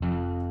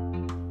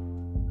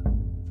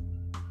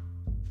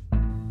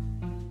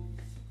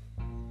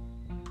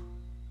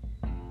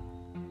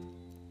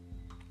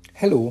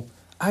Hello,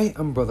 I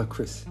am Brother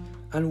Chris,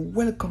 and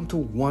welcome to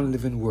One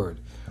Living Word,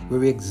 where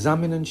we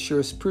examine and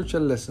share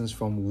spiritual lessons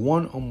from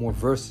one or more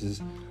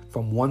verses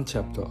from one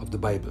chapter of the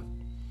Bible.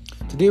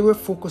 Today we're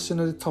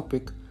focusing on the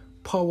topic,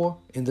 Power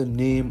in the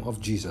Name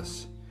of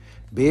Jesus,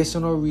 based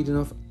on our reading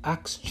of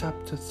Acts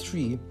chapter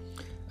 3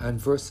 and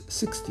verse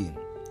 16.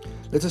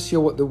 Let us hear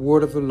what the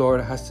word of the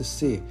Lord has to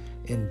say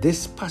in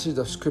this passage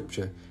of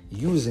scripture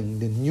using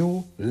the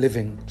New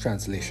Living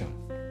Translation.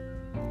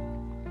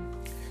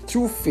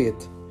 Through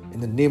faith in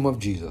the name of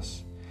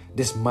Jesus,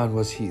 this man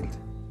was healed,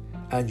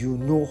 and you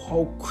know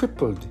how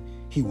crippled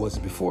he was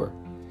before.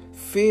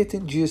 Faith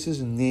in Jesus'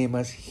 name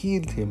has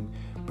healed him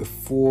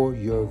before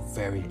your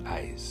very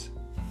eyes.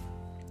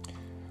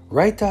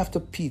 Right after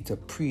Peter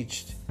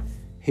preached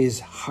his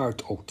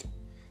heart out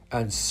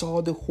and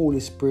saw the Holy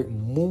Spirit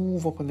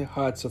move upon the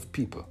hearts of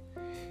people,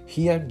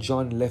 he and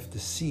John left the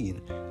scene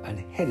and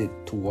headed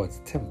towards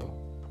the temple.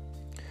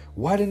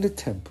 While in the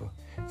temple,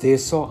 they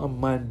saw a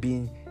man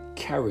being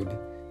carried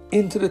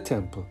into the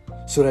temple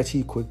so that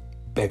he could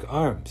beg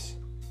alms.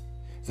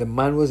 The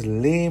man was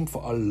lame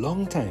for a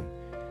long time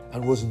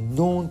and was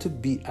known to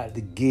be at the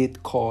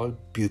gate called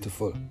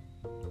Beautiful.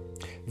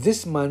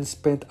 This man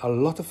spent a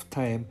lot of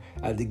time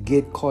at the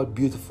gate called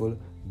Beautiful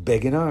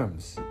begging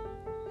alms.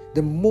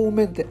 The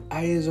moment the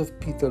eyes of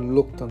Peter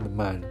looked on the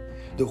man,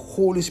 the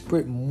Holy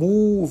Spirit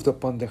moved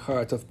upon the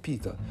heart of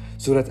Peter,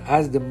 so that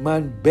as the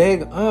man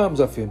begged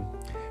alms of him,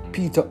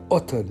 Peter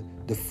uttered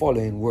the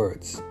following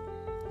words: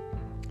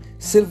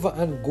 "Silver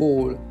and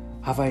gold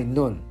have I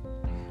none,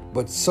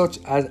 but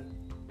such as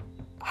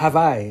have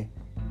I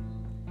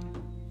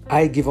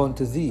give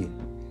unto thee.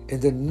 In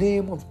the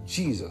name of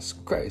Jesus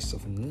Christ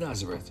of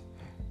Nazareth,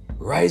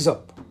 rise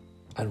up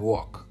and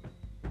walk."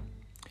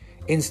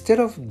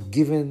 Instead of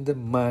giving the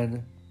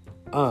man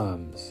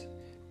alms,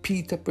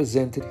 Peter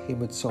presented him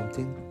with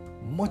something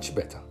much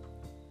better.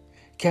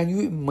 Can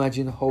you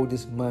imagine how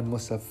this man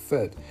must have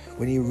felt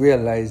when he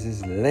realized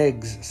his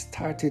legs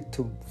started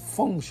to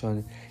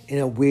function in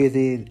a way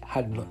they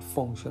had not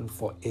functioned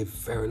for a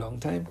very long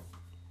time?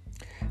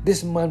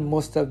 This man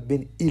must have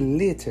been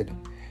elated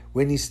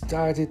when he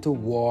started to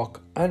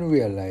walk and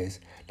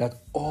realized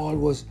that all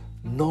was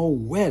now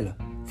well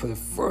for the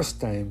first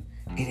time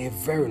in a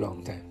very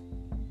long time.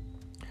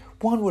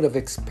 One would have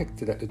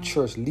expected that the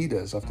church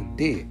leaders of the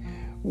day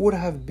would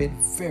have been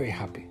very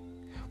happy.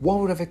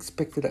 One would have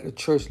expected that the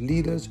church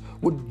leaders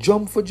would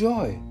jump for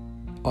joy.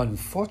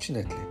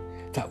 Unfortunately,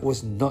 that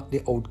was not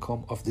the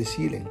outcome of this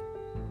healing.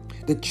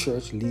 The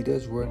church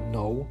leaders were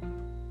now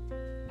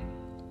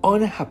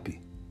unhappy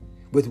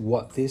with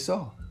what they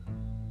saw.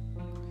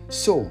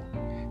 So,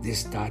 they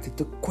started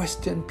to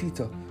question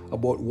Peter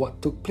about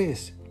what took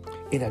place.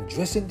 In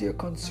addressing their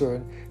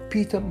concern,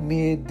 Peter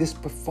made this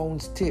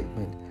profound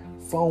statement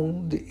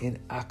found in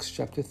Acts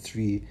chapter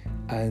 3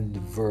 and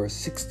verse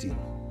 16.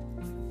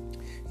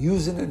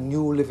 Using a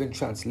New Living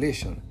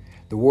Translation,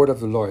 the word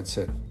of the Lord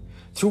said,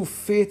 "Through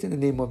faith in the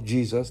name of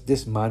Jesus,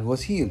 this man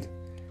was healed,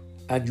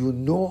 and you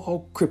know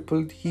how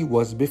crippled he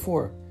was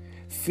before.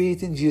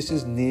 Faith in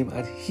Jesus' name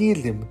had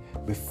healed him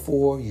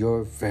before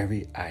your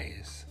very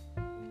eyes."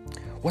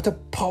 What a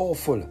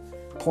powerful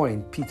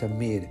point Peter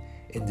made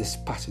in this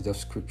passage of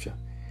scripture.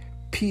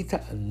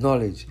 Peter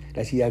acknowledged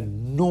that he had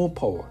no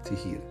power to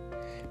heal.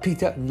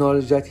 Peter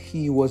acknowledged that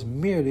he was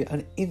merely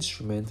an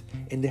instrument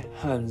in the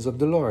hands of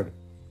the Lord.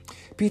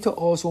 Peter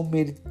also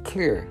made it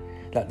clear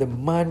that the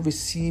man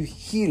received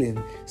healing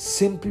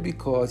simply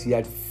because he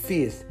had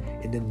faith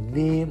in the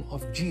name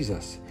of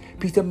Jesus.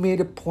 Peter made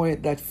a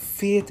point that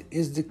faith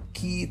is the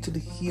key to the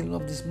healing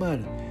of this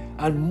man.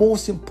 And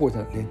most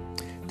importantly,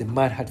 the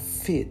man had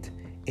faith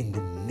in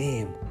the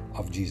name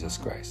of Jesus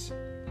Christ.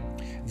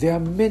 There are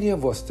many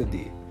of us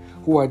today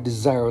who are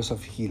desirous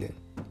of healing.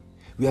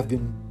 We have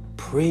been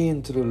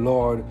praying to the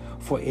Lord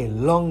for a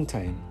long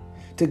time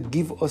to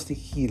give us the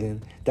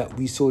healing that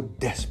we so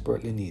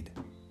desperately need.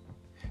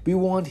 We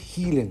want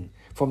healing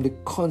from the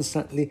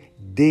constantly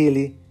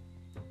daily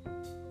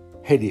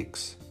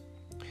headaches.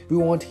 We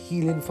want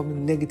healing from the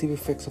negative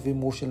effects of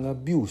emotional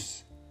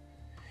abuse.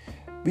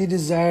 We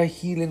desire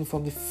healing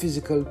from the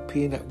physical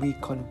pain that we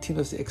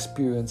continuously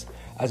experience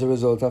as a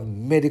result of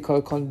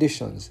medical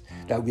conditions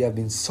that we have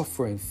been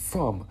suffering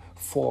from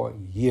for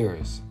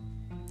years.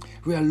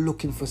 We are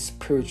looking for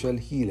spiritual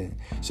healing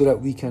so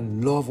that we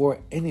can love our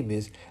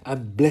enemies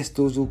and bless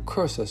those who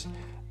curse us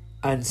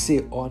and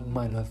say all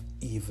manner of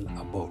evil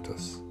about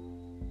us.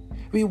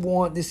 We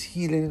want this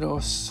healing in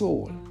our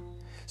soul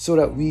so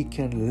that we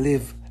can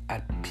live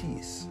at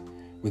peace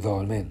with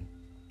all men.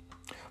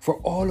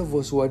 For all of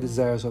us who are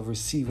desirous of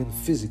receiving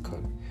physical,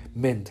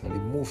 mental,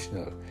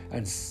 emotional,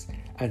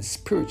 and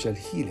spiritual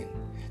healing,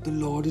 the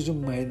Lord is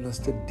reminding us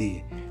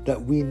today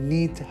that we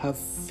need to have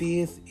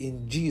faith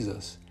in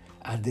Jesus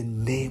and the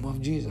name of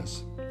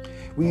Jesus.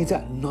 We need to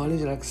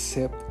acknowledge and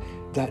accept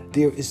that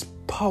there is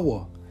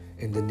power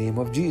in the name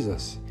of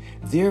Jesus.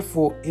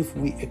 Therefore, if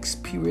we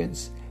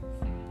experience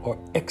or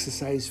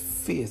exercise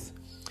faith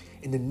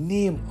in the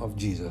name of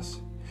Jesus,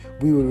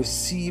 we will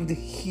receive the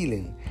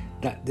healing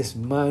that this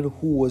man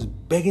who was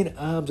begging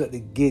alms at the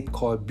gate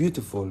called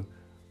Beautiful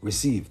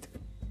received.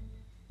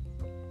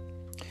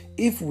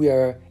 If we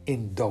are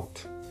in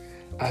doubt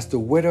as to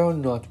whether or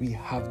not we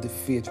have the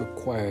faith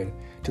required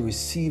to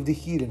receive the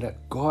healing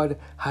that God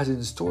has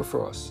in store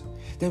for us,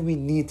 then we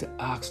need to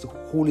ask the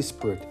Holy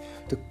Spirit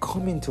to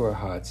come into our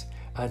hearts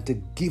and to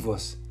give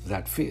us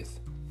that faith.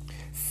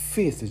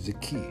 Faith is the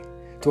key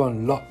to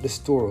unlock the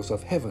storehouse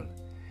of heaven.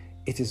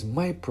 It is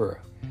my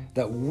prayer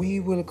that we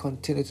will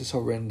continue to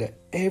surrender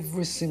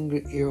every single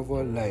area of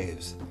our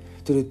lives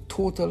to the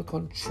total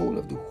control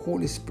of the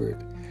Holy Spirit,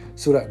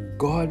 so that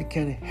God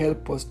can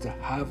help us to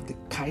have the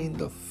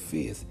kind of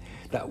faith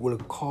that will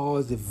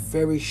cause the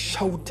very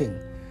shouting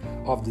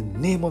of the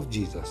name of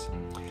Jesus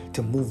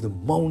to move the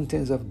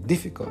mountains of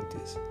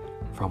difficulties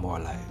from our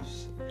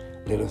lives.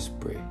 Let us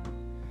pray.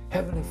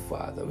 Heavenly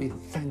Father, we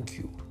thank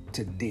you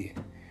today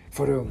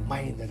for the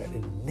reminder that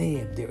in the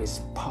name there is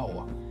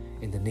power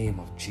in the name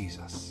of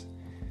Jesus.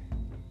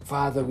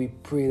 Father, we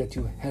pray that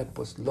you help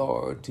us,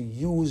 Lord, to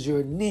use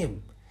your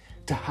name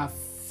to have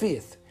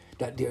faith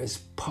that there is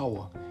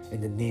power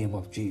in the name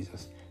of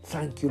Jesus.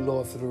 Thank you,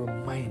 Lord, for the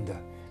reminder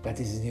that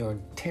is in your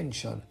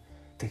intention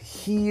to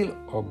heal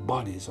our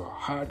bodies, our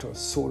heart, our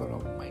soul, and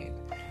our mind.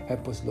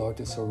 Help us, Lord,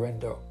 to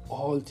surrender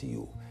all to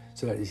you,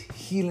 so that this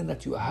healing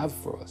that you have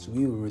for us,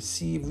 we will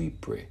receive, we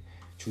pray,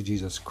 through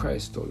Jesus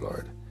Christ, our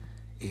Lord.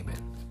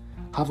 Amen.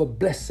 Have a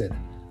blessed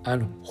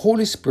and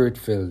Holy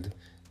Spirit-filled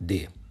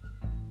day.